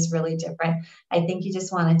 Everybody's really different. I think you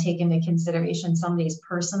just want to take into consideration somebody's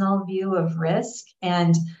personal view of risk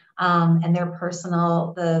and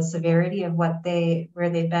the severity of where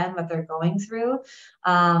they've been, what they're going through.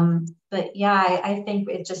 But yeah, I think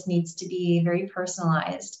it just needs to be very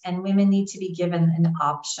personalized, and women need to be given an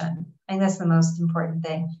option. I think that's the most important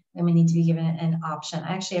thing. Women need to be given an option.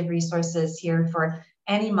 I actually have resources here for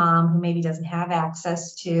any mom who maybe doesn't have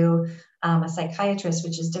access to a psychiatrist,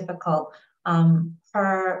 which is difficult.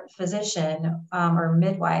 Her physician or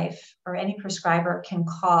midwife or any prescriber can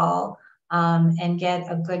call and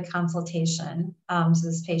get a good consultation. So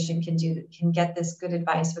this patient can get this good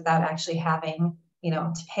advice without actually having,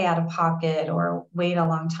 to pay out of pocket or wait a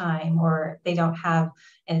long time, or they don't have,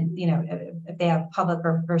 if they have public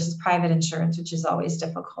versus private insurance, which is always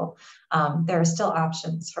difficult, there are still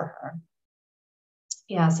options for her.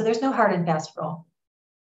 Yeah, so there's no hard and fast rule.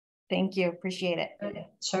 Thank you. Appreciate it.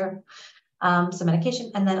 Sure. So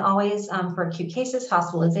medication, and then always for acute cases,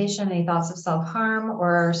 hospitalization, any thoughts of self-harm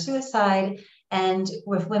or suicide. And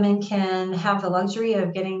if women can have the luxury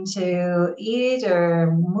of getting to eat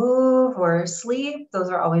or move or sleep, those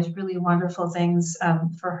are always really wonderful things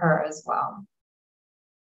for her as well.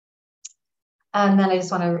 And then I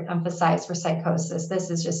just want to emphasize for psychosis, this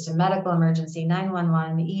is just a medical emergency,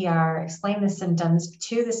 911, ER, explain the symptoms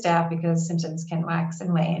to the staff because symptoms can wax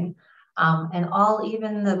and wane. And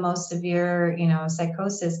even the most severe,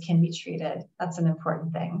 psychosis can be treated. That's an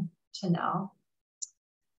important thing to know.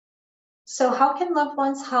 So how can loved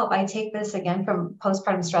ones help? I take this again from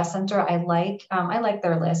Postpartum Stress Center. I like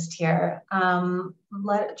their list here.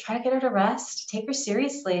 Try to get her to rest. Take her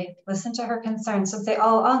seriously. Listen to her concerns. So say,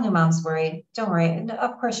 oh, all new moms worry. Don't worry.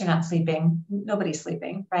 Of course you're not sleeping. Nobody's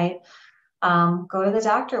sleeping, right? Go to the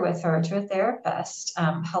doctor with her, to a therapist.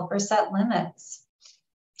 Help her set limits.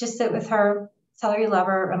 Just sit with her. Tell her you love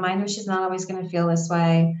her. Remind her she's not always going to feel this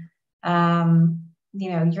way.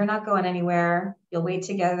 You're not going anywhere. You'll wait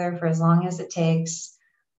together for as long as it takes.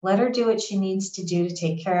 Let her do what she needs to do to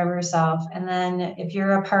take care of herself. And then if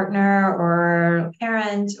you're a partner or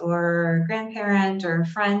parent or grandparent or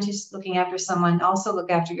friend who's looking after someone, also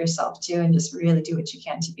look after yourself too, and just really do what you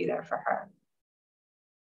can to be there for her.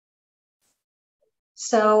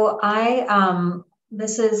 So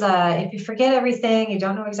this is, if you forget everything, you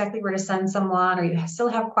don't know exactly where to send someone, or you still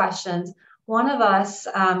have questions, one of us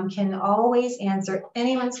can always answer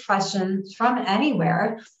anyone's questions from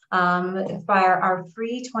anywhere by our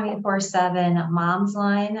free 24/7 Moms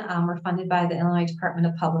Line. We're funded by the Illinois Department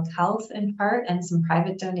of Public Health in part, and some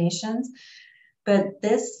private donations. But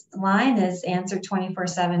this line is answered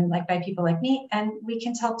 24/7, like by people like me, and we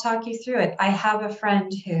can help talk you through it. I have a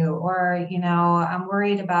friend who, or, I'm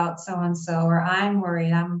worried about so-and-so, or I'm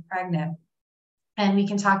worried, I'm pregnant. And we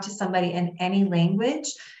can talk to somebody in any language.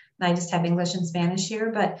 I just have English and Spanish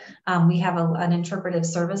here, but we have an interpretive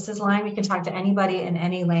services line. We can talk to anybody in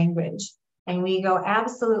any language. And we go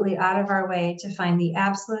absolutely out of our way to find the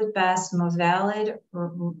absolute best, most valid,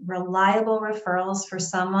 reliable referrals for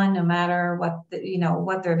someone, no matter what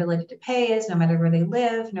what their ability to pay is, no matter where they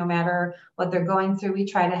live, no matter what they're going through. We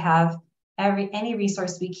try to have any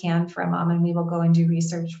resource we can for a mom, and we will go and do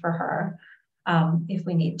research for her if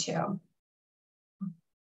we need to.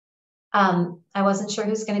 I wasn't sure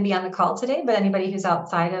who's going to be on the call today, but anybody who's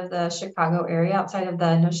outside of the Chicago area, outside of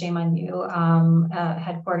the No Shame on You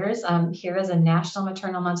headquarters, here is a national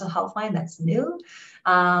maternal mental health line that's new,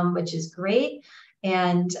 which is great.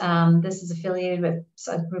 And this is affiliated with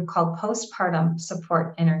a group called Postpartum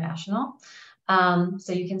Support International.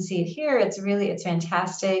 So you can see it here. It's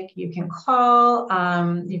fantastic. You can call,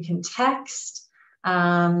 you can text.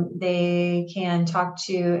 They can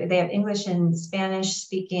they have English and Spanish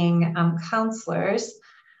speaking counselors.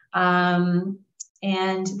 And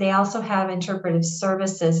they also have interpretive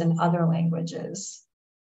services in other languages.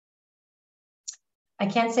 I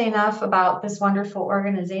can't say enough about this wonderful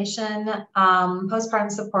organization.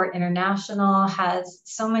 Postpartum Support International has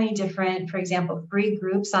so many different, for example, free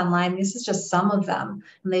groups online. This is just some of them.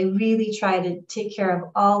 And they really try to take care of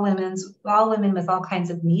all women with all kinds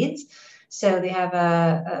of needs. So they have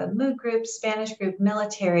a mood group, Spanish group,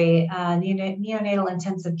 military, neonatal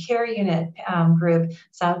intensive care unit group,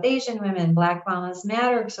 South Asian women, Black Mamas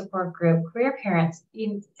Matter support group, career parents,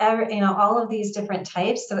 all of these different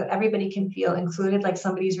types, so that everybody can feel included, like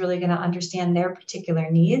somebody's really going to understand their particular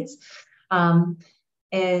needs.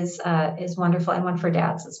 Is wonderful, and one for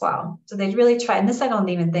dads as well. So they really try, and this I don't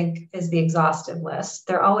even think is the exhaustive list.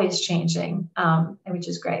 They're always changing, which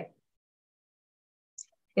is great.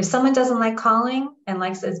 If someone doesn't like calling and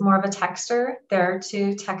is more of a texter, there are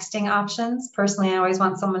 2 texting options. Personally, I always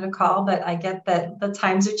want someone to call, but I get that the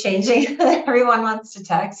times are changing. Everyone wants to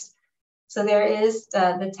text. So there is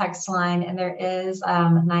the text line, and there is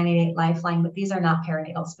 988 Lifeline, but these are not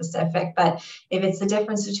perinatal specific. But if it's the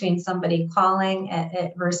difference between somebody calling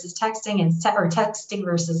versus texting or texting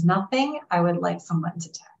versus nothing, I would like someone to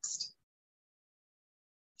text.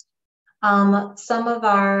 Some of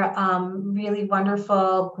our really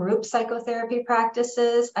wonderful group psychotherapy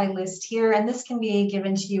practices I list here, and this can be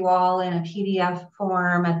given to you all in a PDF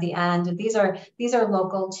form at the end. These are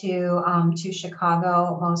local to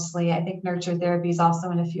Chicago mostly. I think nurture therapy is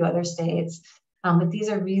also in a few other states. But these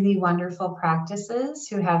are really wonderful practices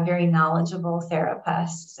who have very knowledgeable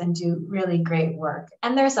therapists and do really great work.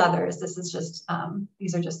 And there's others. This is just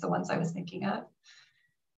these are just the ones I was thinking of.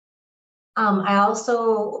 I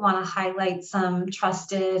also want to highlight some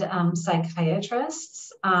trusted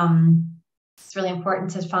psychiatrists. It's really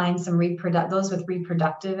important to find some those with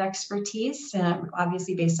reproductive expertise. And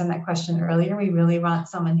obviously, based on that question earlier, we really want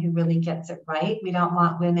someone who really gets it right. We don't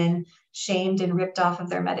want women shamed and ripped off of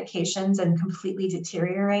their medications and completely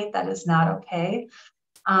deteriorate. That is not okay.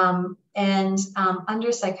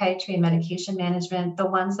 Under psychiatry and medication management, the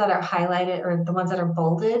ones that are highlighted or the ones that are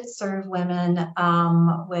bolded serve women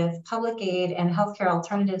with public aid and healthcare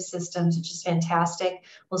alternative systems, which is fantastic.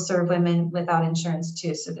 Will serve women without insurance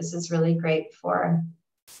too. So this is really great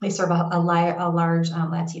they serve a large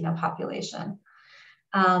Latino population.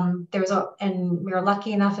 And we were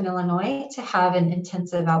lucky enough in Illinois to have an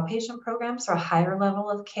intensive outpatient program, so a higher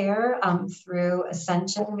level of care through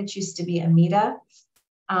Ascension, which used to be Amita.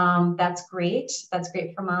 That's great. That's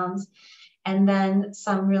great for moms. And then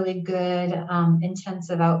some really good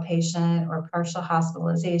intensive outpatient or partial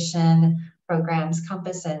hospitalization programs.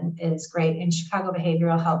 Compass is great. And Chicago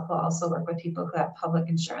Behavioral Health will also work with people who have public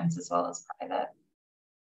insurance as well as private.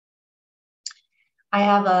 I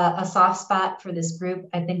have a soft spot for this group.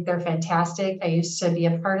 I think they're fantastic. I used to be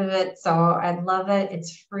a part of it, so I love it.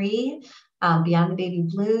 It's free. Beyond the Baby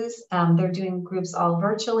Blues, they're doing groups all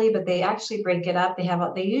virtually, but they actually break it up.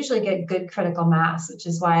 They usually get good critical mass, which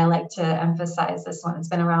is why I like to emphasize this one. It's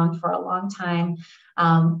been around for a long time.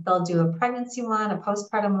 They'll do a pregnancy one, a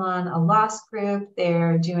postpartum one, a loss group.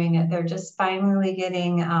 They're doing it. They're just finally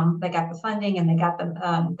getting. They got the funding and they got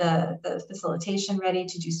the facilitation ready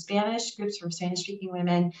to do Spanish groups for Spanish-speaking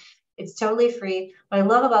women. It's totally free. What I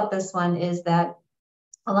love about this one is that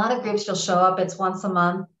a lot of groups you'll show up, it's once a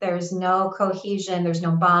month, there's no cohesion, there's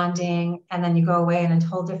no bonding, and then you go away and a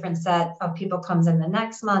whole different set of people comes in the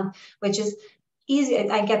next month, which is easy.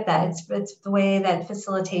 I get that. It's the way that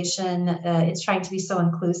facilitation is trying to be so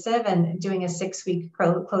inclusive, and doing a 6-week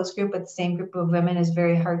closed group with the same group of women is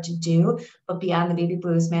very hard to do, but Beyond the Baby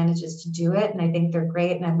Blues manages to do it, and I think they're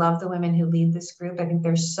great, and I love the women who lead this group. I think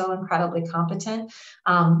they're so incredibly competent.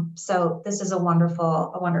 So this is a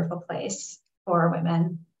wonderful place for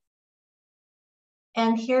women.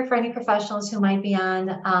 And here for any professionals who might be on,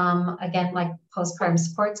 again, like postpartum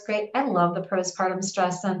support's great. I love the Postpartum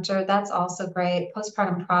Stress Center. That's also great.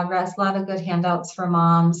 Postpartum Progress, a lot of good handouts for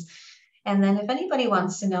moms. And then if anybody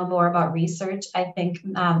wants to know more about research, I think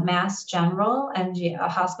Mass General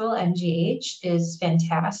Hospital, MGH, is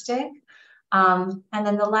fantastic. And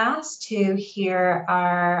then the last 2 here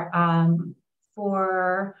are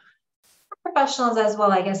for professionals as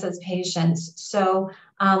well, I guess, as patients. So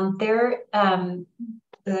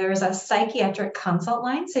there's a psychiatric consult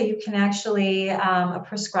line. So you can actually, a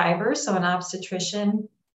prescriber, so an obstetrician,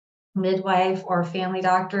 midwife, or family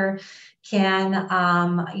doctor can,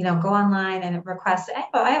 go online and request,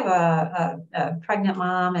 I have a pregnant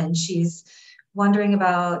mom and she's wondering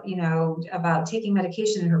about, about taking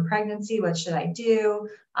medication in her pregnancy. What should I do?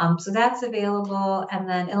 So that's available. And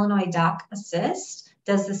then Illinois Doc Assist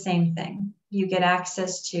does the same thing. You get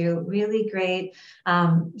access to really great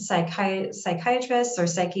psychiatrists or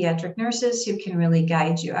psychiatric nurses who can really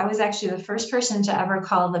guide you. I was actually the first person to ever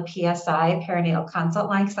call the PSI, perinatal consult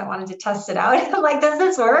line, because I wanted to test it out. I'm like, does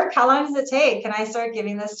this work? How long does it take? Can I start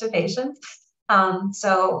giving this to patients?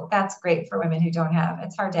 So that's great for women who don't have,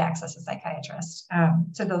 it's hard to access a psychiatrist.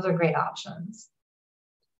 So those are great options.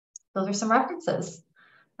 Those are some references.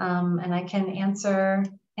 And I can answer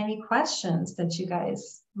any questions that you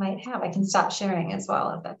guys might have. I can stop sharing as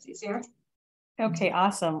well if that's easier. Okay,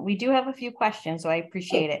 awesome. We do have a few questions, so I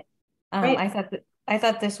appreciate it. Great. I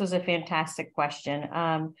thought this was a fantastic question.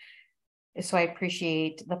 So I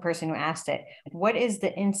appreciate the person who asked it. What is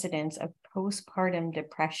the incidence of postpartum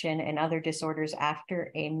depression and other disorders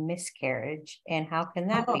after a miscarriage, and how can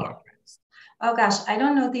that be addressed? Oh gosh, I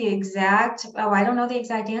don't know the exact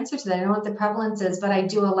answer to that. I don't know what the prevalence is, but I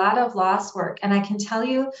do a lot of loss work, and I can tell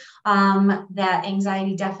you that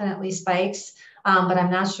anxiety definitely spikes. But I'm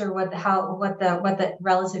not sure what the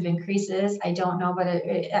relative increase is. I don't know, but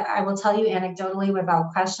I will tell you anecdotally,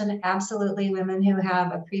 without question, absolutely, women who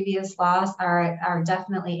have a previous loss are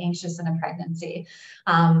definitely anxious in a pregnancy,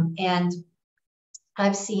 and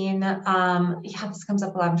I've seen this comes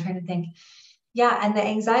up a lot. I'm trying to think. Yeah, and the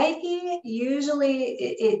anxiety, usually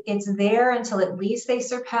it's there until at least they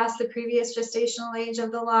surpass the previous gestational age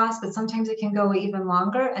of the loss, but sometimes it can go even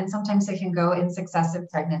longer, and sometimes it can go in successive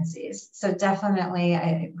pregnancies. So definitely,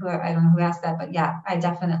 I don't know who asked that, but yeah, I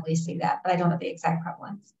definitely see that, but I don't know the exact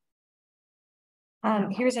prevalence.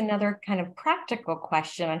 Here's another kind of practical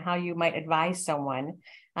question on how you might advise someone.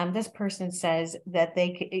 This person says that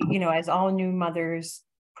they, as all new mothers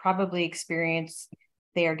probably experience,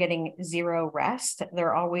 they are getting zero rest.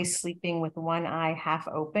 They're always sleeping with one eye half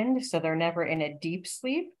opened, so they're never in a deep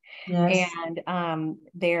sleep. Yes. And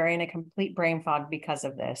they're in a complete brain fog because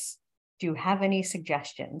of this. Do you have any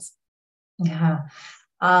suggestions? Yeah.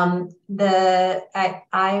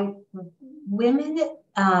 Women need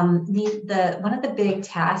one of the big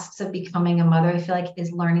tasks of becoming a mother, I feel like,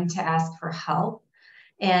 is learning to ask for help.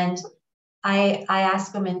 And I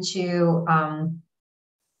ask women to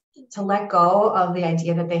let go of the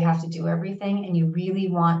idea that they have to do everything, and you really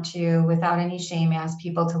want to, without any shame, ask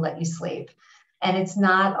people to let you sleep. And it's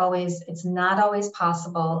not always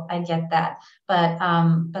possible. I get that, but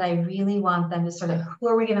I really want them to sort of, who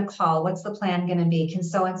are we going to call? What's the plan going to be? Can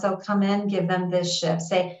so and so come in? Give them this shift.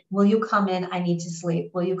 Say, will you come in? I need to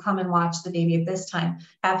sleep. Will you come and watch the baby at this time?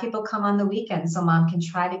 Have people come on the weekend so mom can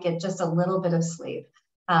try to get just a little bit of sleep.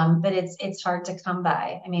 But it's hard to come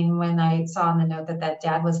by. I mean, when I saw on the note that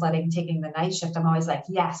dad was taking the night shift, I'm always like,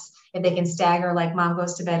 yes, if they can stagger, like mom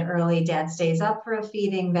goes to bed early, dad stays up for a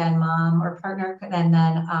feeding, then mom or partner, and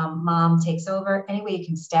then mom takes over. Anyway, you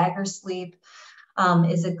can stagger sleep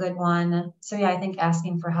is a good one. So yeah, I think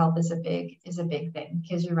asking for help is a big thing,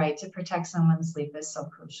 because you're right, to protect someone's sleep is so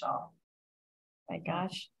crucial. My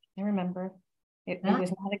gosh, I remember it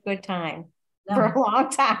was not a good time for a long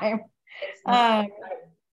time.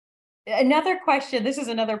 Another question, this is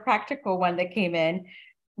another practical one that came in.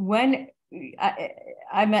 When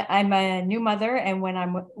I'm a new mother, and when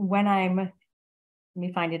I'm let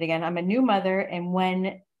me find it again. I'm a new mother, and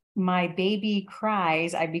when my baby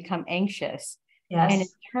cries, I become anxious. Yes. And in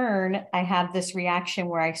turn, I have this reaction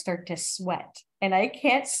where I start to sweat, and I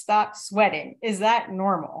can't stop sweating. Is that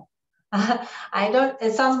normal?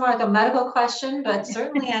 It sounds more like a medical question, but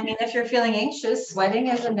certainly, I mean, if you're feeling anxious, sweating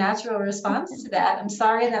is a natural response to that. I'm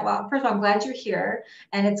sorry that, well, first of all, I'm glad you're here,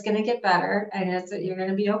 and it's going to get better, and you're going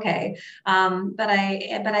to be okay. But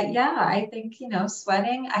I think,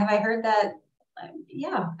 sweating, have I heard that?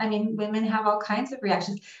 Yeah, I mean, women have all kinds of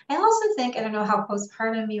reactions. I also think, I don't know how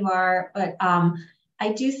postpartum you are, but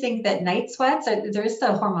I do think that night sweats, there is the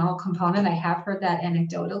hormonal component. I have heard that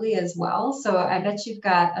anecdotally as well. So I bet you've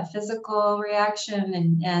got a physical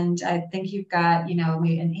reaction, and I think you've got,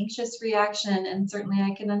 an anxious reaction. And certainly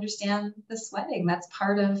I can understand the sweating. That's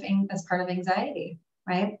part of anxiety,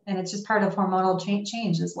 right? And it's just part of hormonal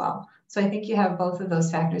change as well. So I think you have both of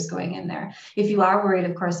those factors going in there. If you are worried,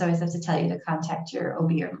 of course, I always have to tell you to contact your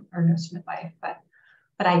OB or nurse midwife, but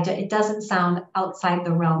it doesn't sound outside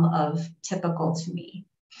the realm of typical to me.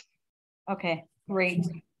 Okay, great.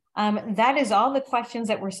 That is all the questions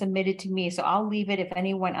that were submitted to me. So I'll leave it. If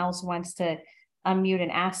anyone else wants to unmute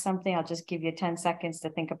and ask something, I'll just give you 10 seconds to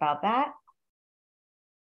think about that.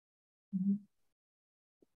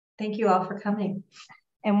 Thank you all for coming.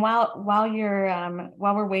 And while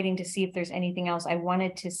we're waiting to see if there's anything else, I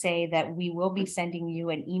wanted to say that we will be sending you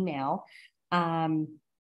an email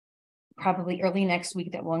probably early next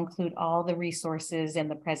week that will include all the resources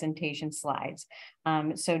and the presentation slides.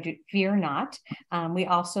 So fear not. We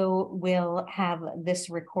also will have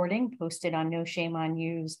this recording posted on No Shame on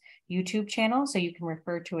You's YouTube channel, so you can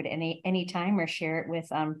refer to it any time or share it with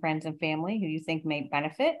friends and family who you think may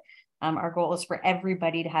benefit. Our goal is for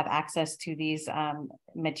everybody to have access to these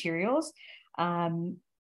materials. Yeah,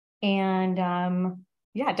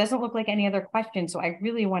 it doesn't look like any other questions. So I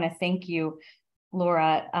really want to thank you,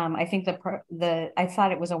 Laura. I think I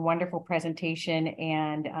thought it was a wonderful presentation,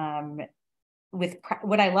 and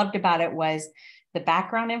what I loved about it was the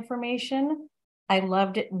background information. I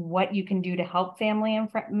loved what you can do to help family and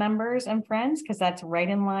members and friends, because that's right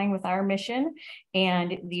in line with our mission,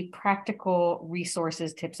 and the practical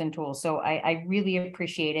resources, tips, and tools. So I really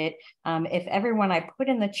appreciate it. If everyone, I put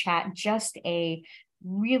in the chat just a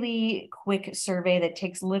really quick survey that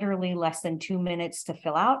takes literally less than 2 minutes to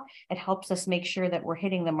fill out. It helps us make sure that we're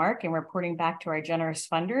hitting the mark and reporting back to our generous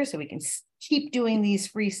funders so we can keep doing these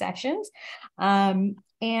free sessions.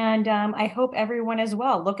 I hope everyone as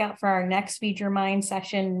well. Look out for our next Feed Your Mind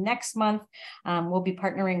session next month. We'll be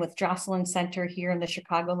partnering with Jocelyn Center here in the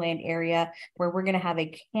Chicagoland area, where we're going to have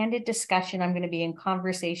a candid discussion. I'm going to be in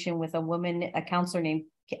conversation with a counselor named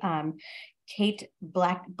Kate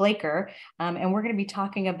Blaker, and we're going to be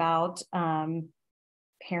talking about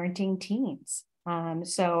parenting teens.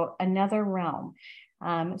 So another realm.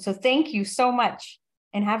 So thank you so much,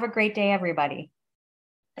 and have a great day, everybody.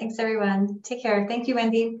 Thanks, everyone. Take care. Thank you,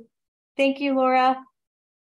 Wendy. Thank you, Laura.